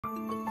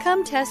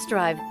Come test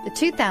drive the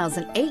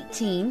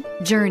 2018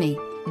 Journey.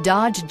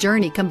 Dodge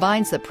Journey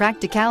combines the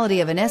practicality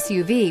of an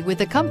SUV with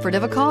the comfort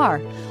of a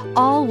car,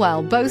 all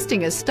while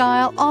boasting a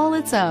style all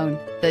its own.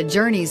 The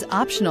Journey's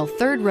optional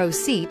third-row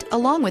seat,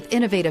 along with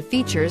innovative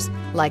features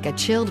like a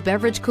chilled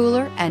beverage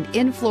cooler and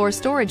in-floor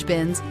storage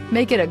bins,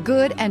 make it a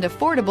good and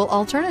affordable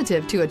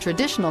alternative to a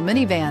traditional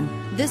minivan.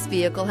 This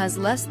vehicle has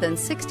less than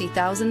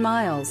 60,000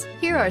 miles.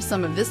 Here are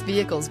some of this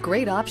vehicle's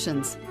great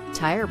options: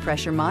 tire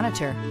pressure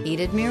monitor,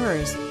 heated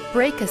mirrors,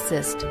 brake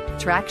assist,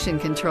 traction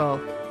control,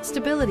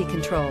 stability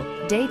control,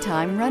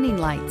 daytime running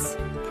lights,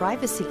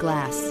 privacy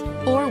glass,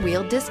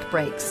 four-wheel disc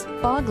brakes,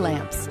 fog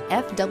lamps,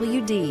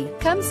 FWD.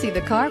 Come see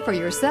the car for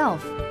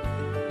yourself.